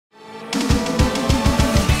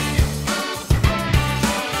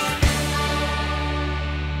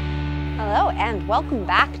welcome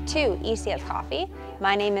back to ECS Coffee.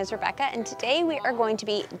 My name is Rebecca, and today we are going to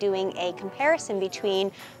be doing a comparison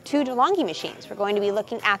between two Delonghi machines. We're going to be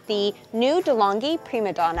looking at the new Delonghi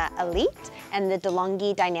PrimaDonna Elite and the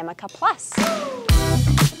Delonghi Dinamica Plus.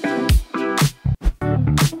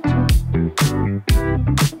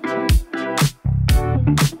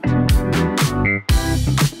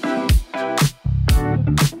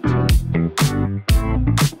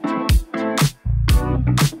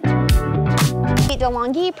 The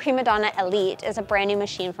Delonghi PrimaDonna Elite is a brand new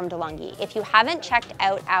machine from Delonghi. If you haven't checked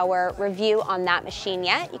out our review on that machine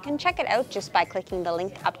yet, you can check it out just by clicking the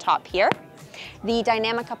link up top here. The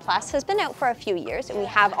Dinamica Plus has been out for a few years, and we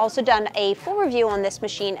have also done a full review on this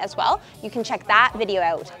machine as well. You can check that video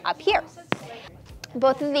out up here.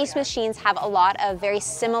 Both of these machines have a lot of very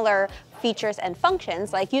similar features and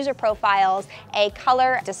functions like user profiles, a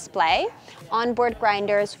color display, onboard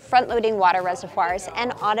grinders, front-loading water reservoirs,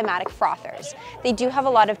 and automatic frothers. They do have a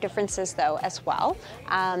lot of differences though as well.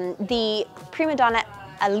 The PrimaDonna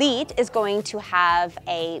Elite is going to have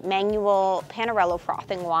a manual Panarello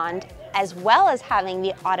frothing wand as well as having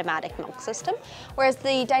the automatic milk system, whereas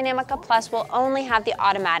the Dinamica Plus will only have the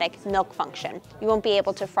automatic milk function. You won't be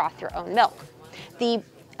able to froth your own milk. The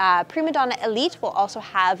PrimaDonna Elite will also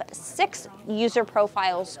have 6 user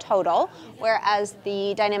profiles total, whereas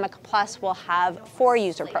the Dinamica Plus will have 4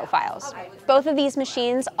 user profiles. Both of these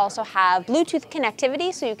machines also have Bluetooth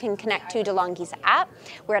connectivity, so you can connect to Delonghi's app,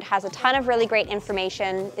 where it has a ton of really great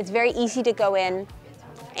information. It's very easy to go in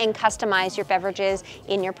and customize your beverages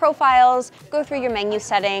in your profiles, go through your menu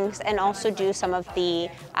settings, and also do some of the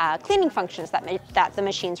cleaning functions that the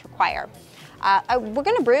machines require. We're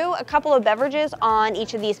going to brew a couple of beverages on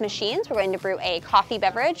each of these machines. We're going to brew a coffee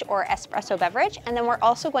beverage or espresso beverage, and then we're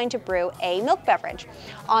also going to brew a milk beverage.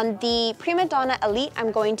 On the PrimaDonna Elite,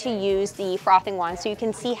 I'm going to use the frothing wand so you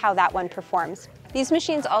can see how that one performs. These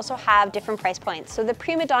machines also have different price points. So the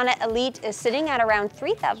PrimaDonna Elite is sitting at around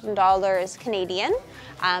 $3,000 Canadian,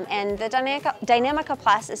 and the Dinamica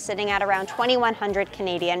Plus is sitting at around $2,100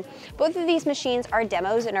 Canadian. Both of these machines are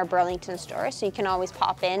demos in our Burlington store, so you can always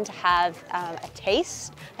pop in to have a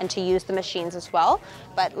taste and to use the machines as well.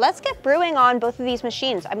 But let's get brewing on both of these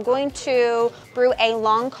machines. I'm going to brew a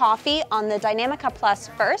long coffee on the Dinamica Plus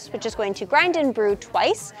first, which is going to grind and brew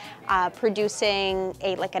twice, producing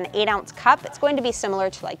like an 8-ounce cup. It's going to be similar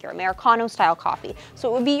to like your Americano style coffee. So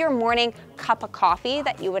it would be your morning cup of coffee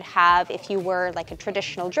that you would have if you were like a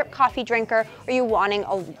traditional drip coffee drinker, or you're wanting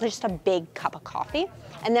just a big cup of coffee.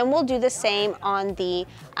 And then we'll do the same on the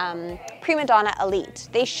PrimaDonna Elite.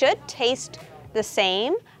 They should taste the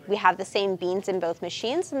same. We have the same beans in both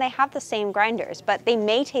machines, and they have the same grinders, but they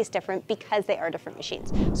may taste different because they are different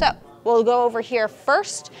machines. So we'll go over here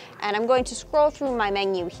first, and I'm going to scroll through my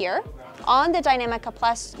menu here. On the Dinamica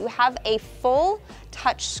Plus, you have a full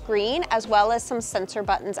touch screen as well as some sensor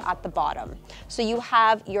buttons at the bottom. So you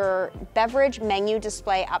have your beverage menu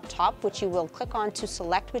display up top, which you will click on to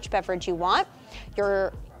select which beverage you want,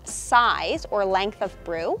 your size or length of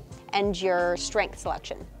brew, and your strength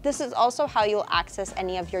selection. This is also how you'll access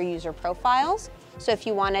any of your user profiles. So if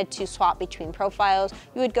you wanted to swap between profiles,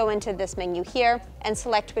 you would go into this menu here and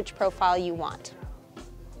select which profile you want.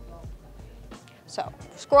 So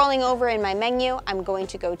scrolling over in my menu, I'm going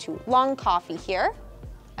to go to long coffee here.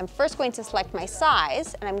 I'm first going to select my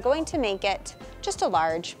size, and I'm going to make it just a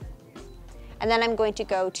large. And then I'm going to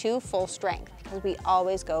go to full strength, because we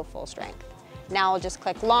always go full strength. Now I'll just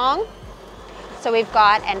click long. So we've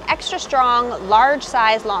got an extra strong, large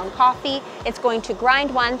size long coffee. It's going to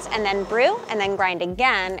grind once and then brew, and then grind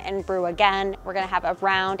again and brew again. We're gonna have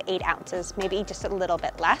around 8 ounces, maybe just a little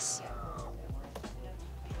bit less.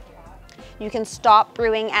 You can stop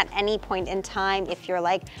brewing at any point in time if you're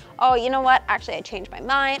like, oh, you know what, actually I changed my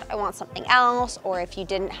mind, I want something else, or if you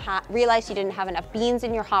didn't realize you didn't have enough beans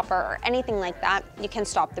in your hopper or anything like that, you can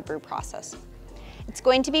stop the brew process. It's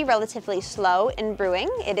going to be relatively slow in brewing.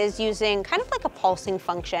 It is using kind of like a pulsing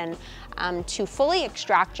function to fully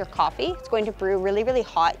extract your coffee. It's going to brew really, really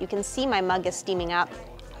hot. You can see my mug is steaming up,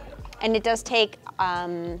 and it does take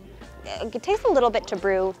it takes a little bit to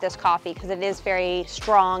brew this coffee because it is very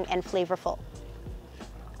strong and flavorful.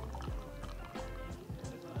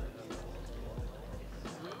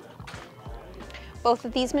 Both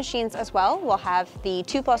of these machines as well will have the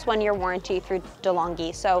 2+1 year warranty through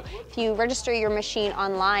Delonghi. So if you register your machine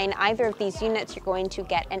online, either of these units, you're going to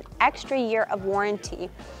get an extra year of warranty,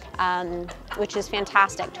 which is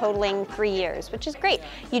fantastic, totaling 3 years, which is great.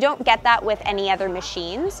 You don't get that with any other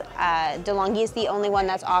machines. Delonghi is the only one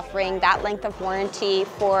that's offering that length of warranty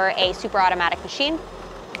for a super automatic machine.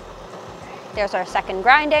 There's our second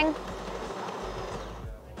grinding.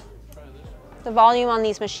 The volume on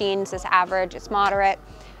these machines is average, it's moderate.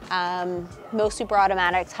 Most super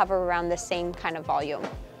automatics hover around the same kind of volume.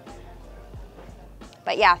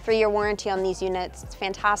 But yeah, 3-year warranty on these units, it's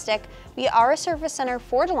fantastic. We are a service center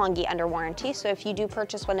for Delonghi under warranty, so if you do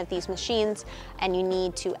purchase one of these machines and you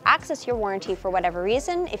need to access your warranty for whatever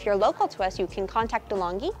reason, if you're local to us, you can contact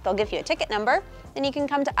Delonghi. They'll give you a ticket number, then you can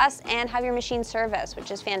come to us and have your machine serviced, which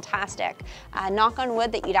is fantastic. Knock on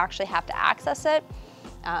wood that you'd actually have to access it,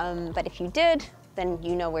 but if you did, then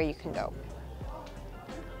you know where you can go.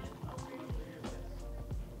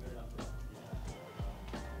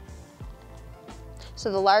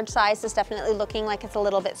 So the large size is definitely looking like it's a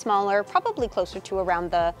little bit smaller, probably closer to around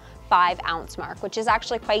the 5-ounce mark, which is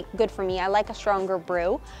actually quite good for me. I like a stronger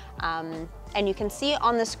brew. And you can see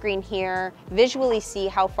on the screen here, visually see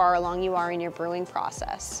how far along you are in your brewing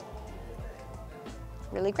process.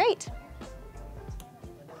 Really great.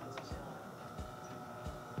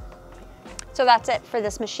 So that's it for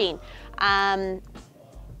this machine.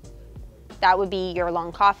 That would be your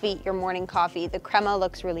long coffee, your morning coffee. The crema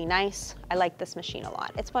looks really nice. I like this machine a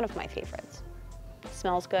lot. It's one of my favorites. It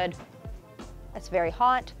smells good. It's very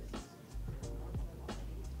hot.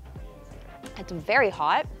 It's very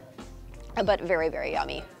hot, but very, very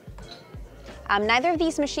yummy. Neither of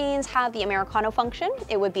these machines have the Americano function.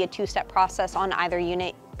 It would be a 2-step process on either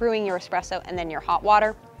unit, brewing your espresso and then your hot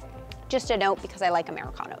water. Just a note because I like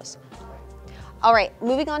Americanos. All right,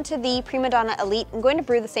 moving on to the PrimaDonna Elite. I'm going to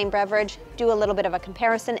brew the same beverage, do a little bit of a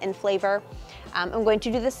comparison in flavor. I'm going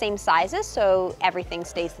to do the same sizes so everything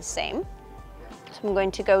stays the same. So I'm going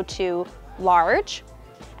to go to large,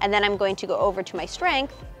 and then I'm going to go over to my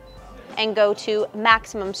strength and go to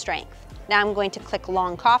maximum strength. Now I'm going to click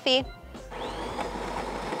long coffee.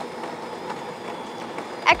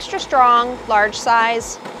 Extra strong, large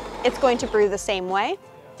size. It's going to brew the same way.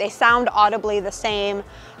 They sound audibly the same.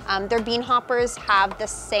 Their bean hoppers have the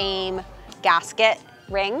same gasket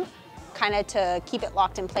ring, kind of to keep it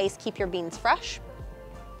locked in place, keep your beans fresh.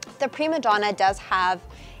 The PrimaDonna does have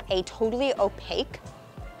a totally opaque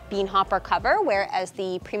bean hopper cover, whereas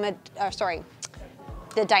the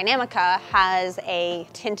Dinamica has a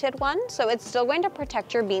tinted one, so it's still going to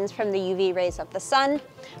protect your beans from the UV rays of the sun,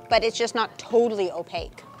 but it's just not totally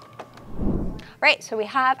opaque. Right, so we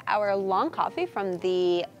have our long coffee from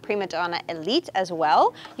the PrimaDonna Elite as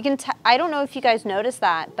well. You can, I don't know if you guys noticed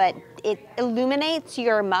that, but it illuminates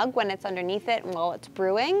your mug when it's underneath it and while it's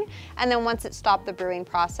brewing. And then once it stopped the brewing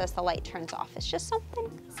process, the light turns off. It's just something,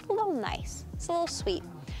 it's a little nice. It's a little sweet.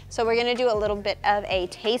 So we're gonna do a little bit of a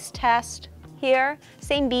taste test here.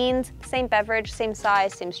 Same beans, same beverage, same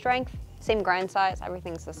size, same strength, same grind size,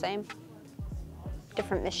 everything's the same.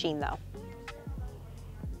 Different machine though.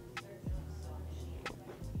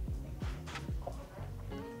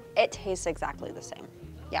 It tastes exactly the same,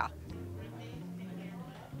 yeah.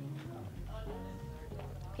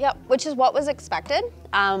 Yep, which is what was expected,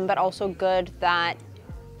 but also good that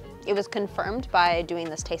it was confirmed by doing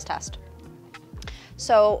this taste test.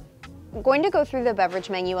 So I'm going to go through the beverage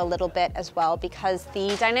menu a little bit as well because the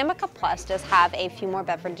Dinamica Plus does have a few more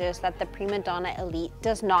beverages that the PrimaDonna Elite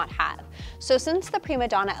does not have. So since the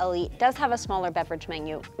PrimaDonna Elite does have a smaller beverage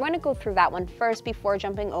menu, we're going to go through that one first before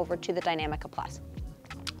jumping over to the Dinamica Plus.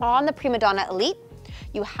 On the PrimaDonna Elite,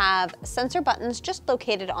 you have sensor buttons just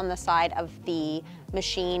located on the side of the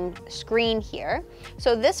machine screen here.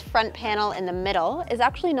 So this front panel in the middle is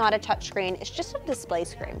actually not a touch screen, it's just a display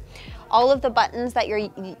screen. All of the buttons that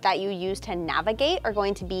you use to navigate are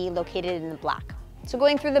going to be located in the black. So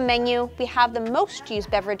going through the menu, we have the most used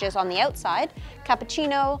beverages on the outside: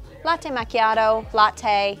 cappuccino, latte macchiato,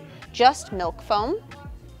 latte, just milk foam,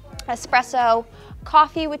 espresso,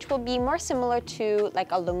 coffee, which will be more similar to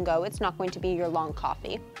like a lungo. It's not going to be your long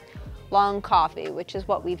coffee. Long coffee, which is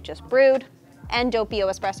what we've just brewed, and doppio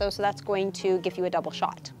espresso, so that's going to give you a double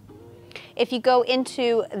shot. If you go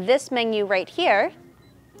into this menu right here,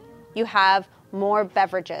 you have more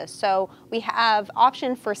beverages. So we have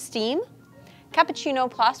option for steam, cappuccino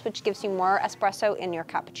plus, which gives you more espresso in your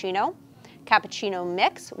cappuccino, cappuccino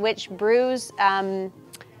mix, which brews,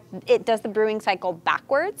 it does the brewing cycle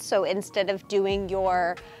backwards. So instead of doing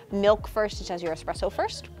your milk first, it does your espresso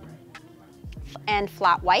first. And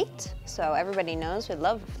flat white. So everybody knows we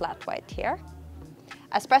love flat white here.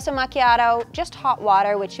 Espresso macchiato, just hot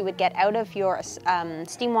water, which you would get out of your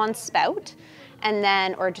steam wand spout. And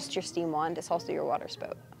then, or just your steam wand, it's also your water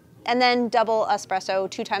spout. And then double espresso,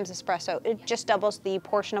 2 times espresso. It just doubles the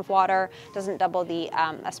portion of water, doesn't double the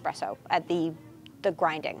espresso at the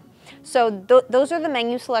grinding. So those are the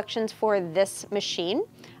menu selections for this machine.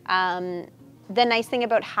 The nice thing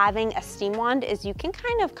about having a steam wand is you can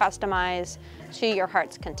kind of customize to your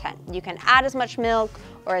heart's content. You can add as much milk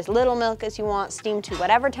or as little milk as you want, steam to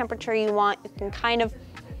whatever temperature you want. You can kind of,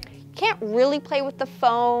 can't really play with the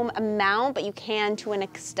foam amount, but you can to an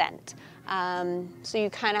extent. So you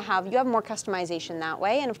kind of have, you have more customization that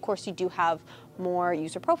way, and of course you do have more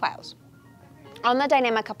user profiles. On the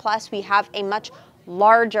Dinamica Plus, we have a much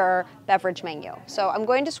larger beverage menu. So I'm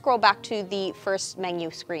going to scroll back to the first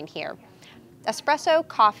menu screen here. Espresso,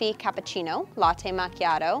 coffee, cappuccino, latte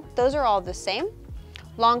macchiato, those are all the same.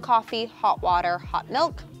 Long coffee, hot water, hot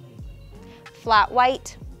milk, flat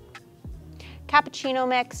white, cappuccino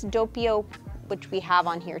mix, doppio, which we have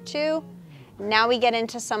on here too. Now we get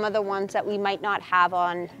into some of the ones that we might not have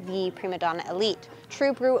on the PrimaDonna Elite.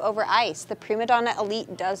 True brew over ice. The PrimaDonna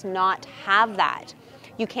Elite does not have that.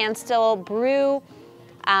 You can still brew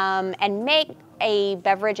and make a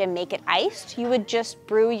beverage and make it iced. You would just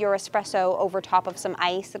brew your espresso over top of some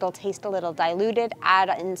ice. It'll taste a little diluted, add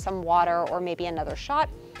in some water or maybe another shot.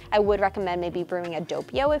 I would recommend maybe brewing a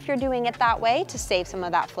doppio if you're doing it that way to save some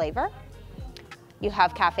of that flavor. You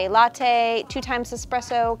have cafe latte, 2 times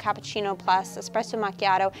espresso, cappuccino plus, espresso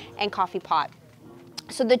macchiato, and coffee pot.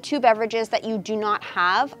 So the 2 beverages that you do not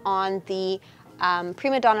have on the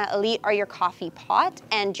PrimaDonna Elite are your coffee pot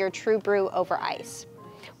and your true brew over ice,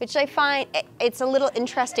 which I find it's a little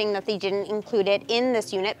interesting that they didn't include it in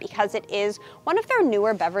this unit because it is one of their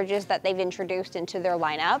newer beverages that they've introduced into their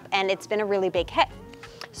lineup, and it's been a really big hit.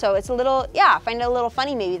 So it's a little, yeah, I find it a little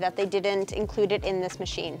funny maybe that they didn't include it in this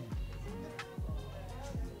machine.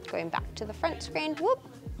 Going back to the front screen, whoop,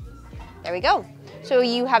 there we go. So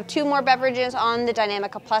you have 2 more beverages on the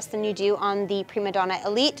Dinamica Plus than you do on the PrimaDonna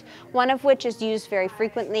Elite, one of which is used very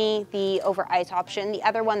frequently, the over ice option. The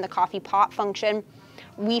other one, the coffee pot function,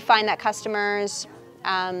 we find that customers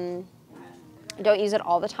don't use it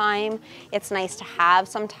all the time. It's nice to have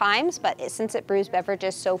sometimes, but since it brews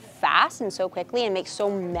beverages so fast and so quickly and makes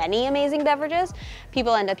so many amazing beverages,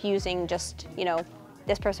 people end up using just, you know,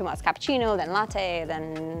 this person wants cappuccino, then latte,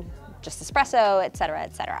 then just espresso, etc.,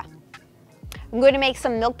 etc. I'm going to make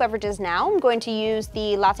some milk beverages now. I'm going to use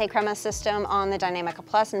the latte crema system on the Dinamica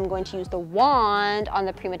Plus, and I'm going to use the wand on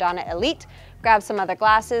the PrimaDonna Elite. Grab some other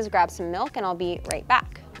glasses, grab some milk, and I'll be right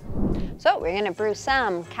back. So we're gonna brew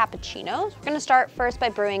some cappuccinos. We're gonna start first by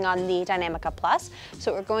brewing on the Dinamica Plus.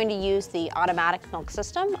 So we're going to use the automatic milk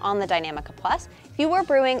system on the Dinamica Plus. If you were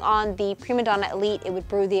brewing on the PrimaDonna Elite, it would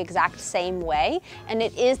brew the exact same way, and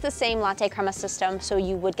it is the same latte crema system, so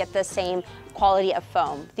you would get the same quality of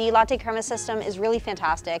foam. The latte crema system is really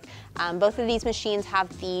fantastic. Both of these machines have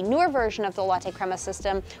the newer version of the latte crema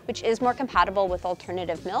system, which is more compatible with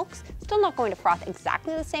alternative milks. Still not going to froth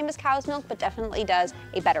exactly the same as cow's milk, but definitely does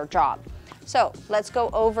a better job. So let's go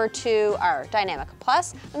over to our Dinamica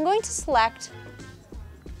Plus. I'm going to select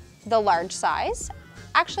the large size.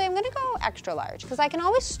 Actually, I'm gonna go extra large because I can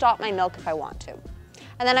always stop my milk if I want to.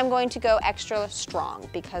 And then I'm going to go extra strong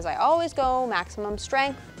because I always go maximum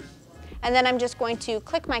strength. And then I'm just going to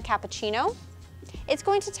click my cappuccino. It's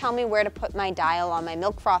going to tell me where to put my dial on my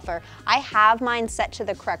milk frother. I have mine set to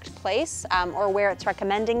the correct place or where it's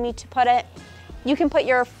recommending me to put it. You can put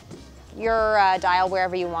your dial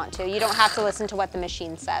wherever you want to. You don't have to listen to what the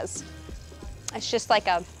machine says. It's just like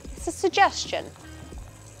it's a suggestion.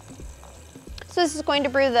 So this is going to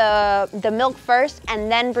brew the milk first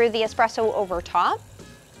and then brew the espresso over top.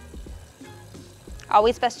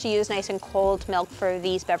 Always best to use nice and cold milk for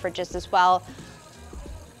these beverages as well.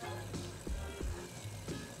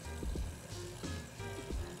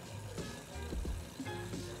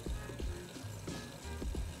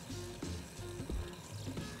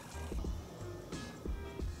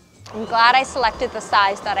 I'm glad I selected the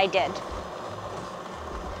size that I did.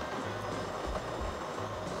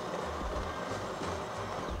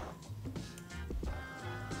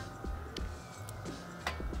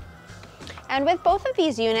 And with both of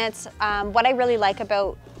these units, what I really like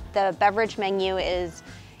about the beverage menu is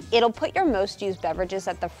it'll put your most used beverages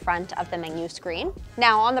at the front of the menu screen.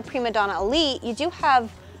 Now on the PrimaDonna Elite, you do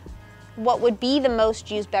have what would be the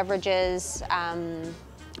most used beverages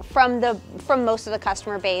from most of the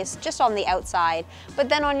customer base, just on the outside. But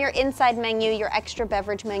then on your inside menu, your extra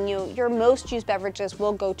beverage menu, your most used beverages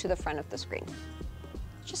will go to the front of the screen.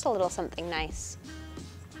 Just a little something nice.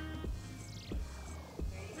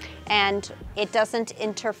 And it doesn't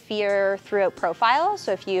interfere throughout profiles.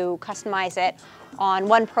 So if you customize it on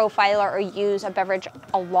one profile or use a beverage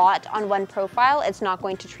a lot on one profile, it's not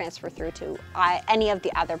going to transfer through to any of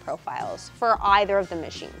the other profiles for either of the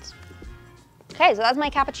machines. Okay, so that's my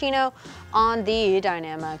cappuccino on the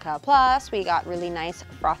Dinamica Plus. We got really nice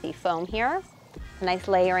frothy foam here, a nice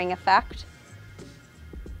layering effect.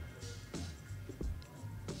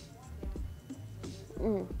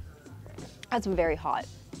 That's very hot.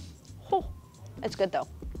 Oh, it's good though.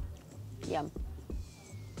 Yum.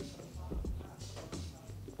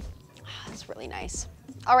 That's really nice.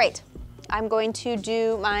 All right, I'm going to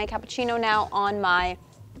do my cappuccino now on my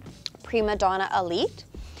PrimaDonna Elite.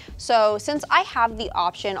 So since I have the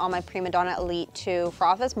option on my PrimaDonna Elite to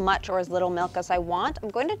froth as much or as little milk as I want, I'm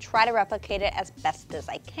going to try to replicate it as best as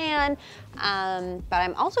I can. But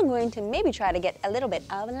I'm also going to maybe try to get a little bit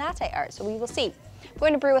of latte art, so we will see. I'm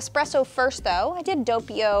going to brew espresso first though. I did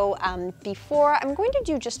doppio before. I'm going to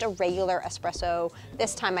do just a regular espresso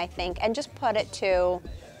this time, I think, and just put it to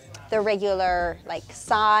the regular like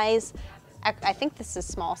size. I think this is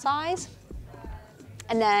small size.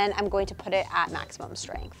 And then I'm going to put it at maximum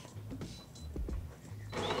strength.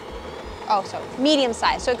 Oh, so medium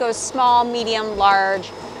size. So it goes small, medium,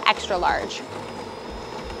 large, extra large.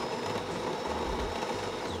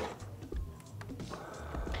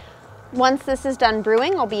 Once this is done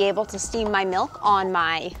brewing, I'll be able to steam my milk on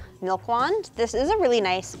my milk wand. This is a really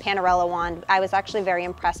nice Panarello wand. I was actually very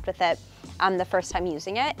impressed with it the first time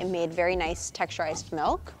using it. It made very nice texturized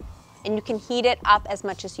milk. And you can heat it up as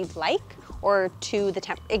much as you'd like or to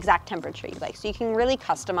the exact temperature you like. So you can really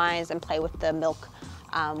customize and play with the milk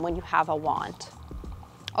when you have a wand.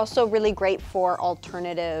 Also really great for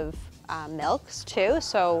alternative milks too.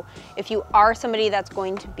 So if you are somebody that's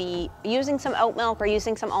going to be using some oat milk or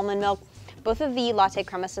using some almond milk, both of the latte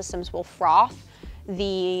crema systems will froth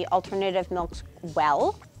the alternative milks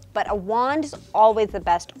well, but a wand is always the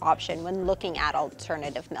best option when looking at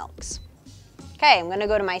alternative milks. Okay, I'm gonna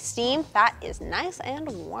go to my steam. That is nice and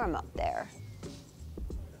warm up there.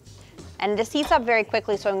 And this heats up very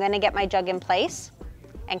quickly, so I'm gonna get my jug in place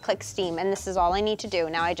and click steam, and this is all I need to do.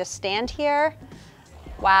 Now I just stand here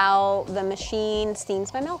while the machine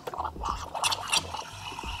steams my milk.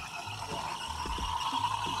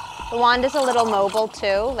 The wand is a little mobile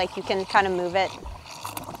too, like you can kind of move it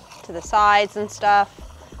to the sides and stuff,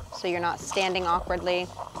 so you're not standing awkwardly.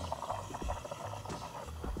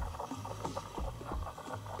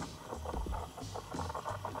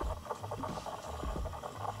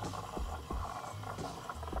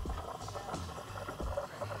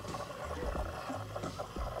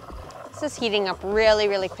 This is heating up really,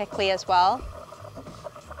 really quickly as well.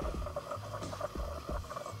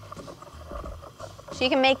 So you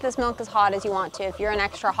can make this milk as hot as you want to. If you're an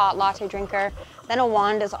extra hot latte drinker, then a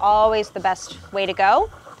wand is always the best way to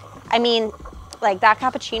go. I mean, like that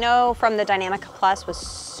cappuccino from the Dinamica Plus was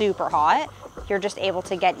super hot. You're just able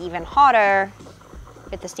to get even hotter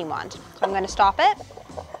with the steam wand. So I'm going to stop it.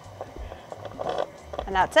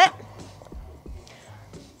 And that's it.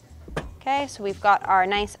 Okay, so we've got our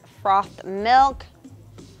nice frothed milk.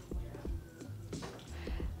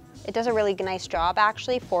 It does a really nice job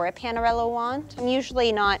actually for a Panarello wand. I'm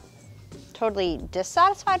usually not totally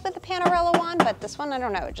dissatisfied with the Panarello wand, but this one, I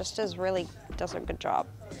don't know, it just does a good job.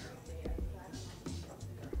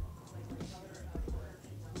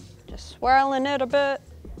 Just swirling it a bit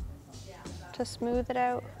to smooth it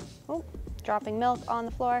out. Oh, dropping milk on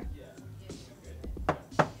the floor.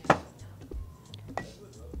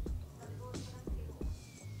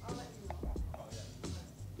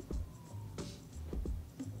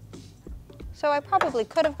 So I probably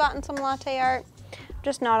could have gotten some latte art,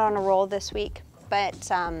 just not on a roll this week, but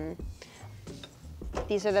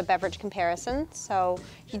these are the beverage comparisons. So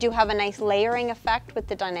you do have a nice layering effect with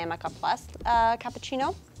the Dinamica Plus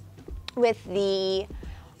cappuccino. With the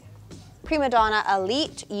PrimaDonna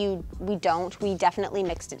Elite, we definitely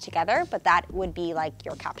mixed it together, but that would be like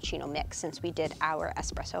your cappuccino mix since we did our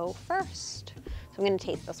espresso first. So I'm gonna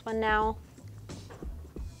taste this one now.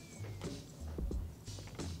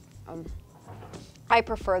 I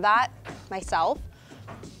prefer that myself,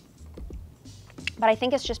 but I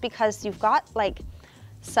think it's just because you've got like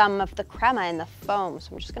some of the crema in the foam,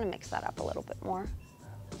 so I'm just gonna mix that up a little bit more.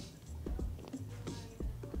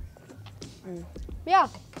 Yeah,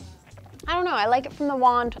 I don't know, I like it from the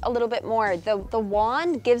wand a little bit more. The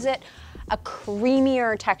wand gives it a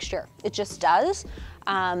creamier texture, it just does,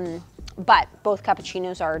 but both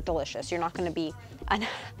cappuccinos are delicious. You're not gonna be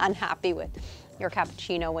unhappy with your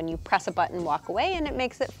cappuccino when you press a button, walk away, and it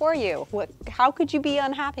makes it for you. How could you be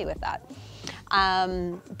unhappy with that?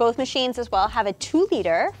 Both machines as well have a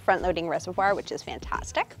 2-liter front-loading reservoir, which is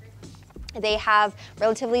fantastic. They have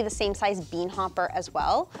relatively the same size bean hopper as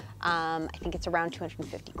well. I think it's around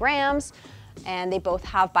 250 grams. And they both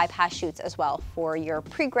have bypass chutes as well for your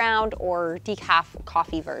pre-ground or decaf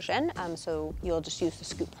coffee version. So you'll just use the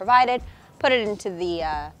scoop provided, put it into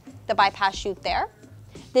the bypass chute there.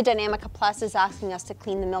 The Dinamica Plus is asking us to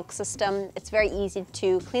clean the milk system. It's very easy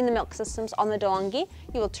to clean the milk systems on the Delonghi.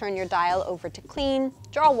 You will turn your dial over to clean,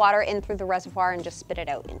 draw water in through the reservoir, and just spit it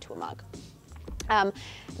out into a mug.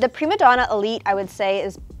 The PrimaDonna Elite, I would say,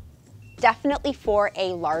 is definitely for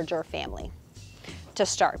a larger family to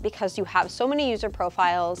start, because you have so many user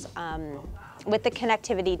profiles. With the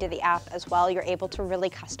connectivity to the app as well, you're able to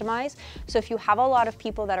really customize. So if you have a lot of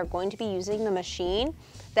people that are going to be using the machine,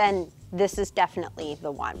 then this is definitely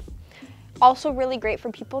the one. Also really great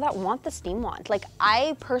for people that want the steam wand. Like,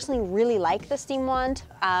 I personally really like the steam wand,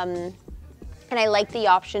 and I like the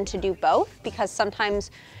option to do both, because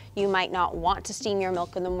sometimes you might not want to steam your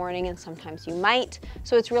milk in the morning and sometimes you might.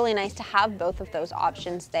 So it's really nice to have both of those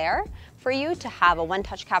options there for you to have a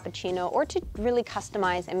one-touch cappuccino or to really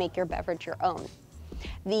customize and make your beverage your own.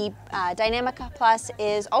 The Dinamica Plus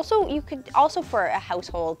is also, you could also for a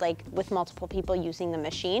household, like with multiple people using the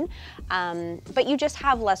machine, but you just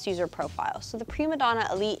have less user profiles. So the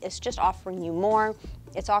PrimaDonna Elite is just offering you more.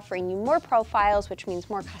 It's offering you more profiles, which means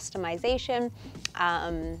more customization.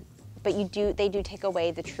 But they do take away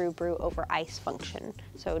the true brew over ice function.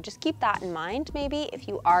 So just keep that in mind. Maybe if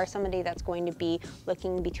you are somebody that's going to be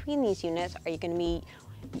looking between these units, are you going to be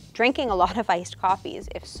drinking a lot of iced coffees?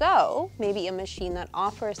 If so, maybe a machine that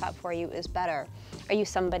offers that for you is better. Are you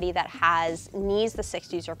somebody that needs the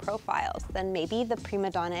 6 user profiles? Then maybe the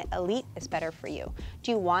PrimaDonna Elite is better for you. Do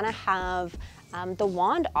you want to have the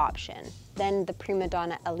wand option? Then the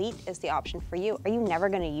PrimaDonna Elite is the option for you. Are you never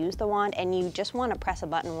going to use the wand and you just want to press a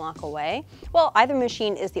button and walk away? Well, either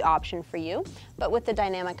machine is the option for you, but with the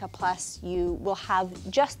Dinamica Plus, you will have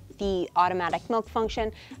just the automatic milk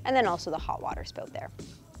function and then also the hot water spout there.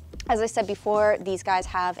 As I said before, these guys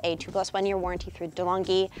have a 2+1 year warranty through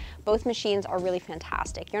Delonghi. Both machines are really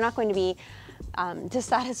fantastic. You're not going to be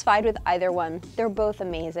dissatisfied with either one. They're both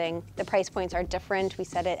amazing. The price points are different. We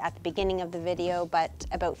said it at the beginning of the video, but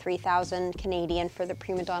about 3,000 Canadian for the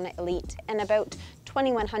PrimaDonna Elite and about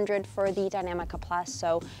 2,100 for the Dinamica Plus.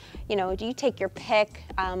 So, you know, you take your pick.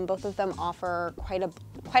 Both of them offer quite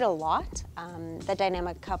a lot. The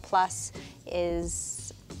Dinamica Plus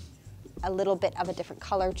is a little bit of a different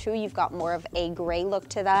color too. You've got more of a gray look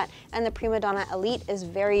to that. And the PrimaDonna Elite is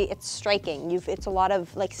it's striking. It's a lot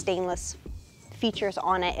of like stainless features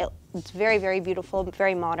on it. It's very, very beautiful,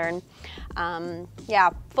 very modern.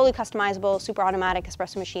 Yeah, fully customizable, super automatic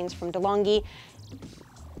espresso machines from Delonghi.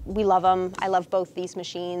 We love them. I love both these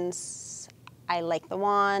machines. I like the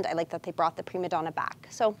wand. I like that they brought the PrimaDonna back.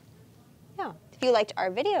 So yeah, if you liked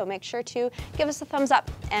our video, make sure to give us a thumbs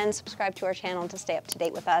up and subscribe to our channel to stay up to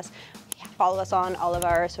date with us. Follow us on all of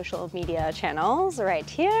our social media channels right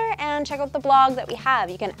here and check out the blog that we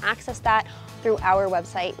have. You can access that through our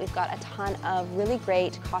website. We've got a ton of really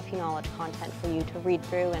great coffee knowledge content for you to read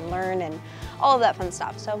through and learn and all of that fun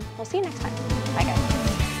stuff. So we'll see you next time.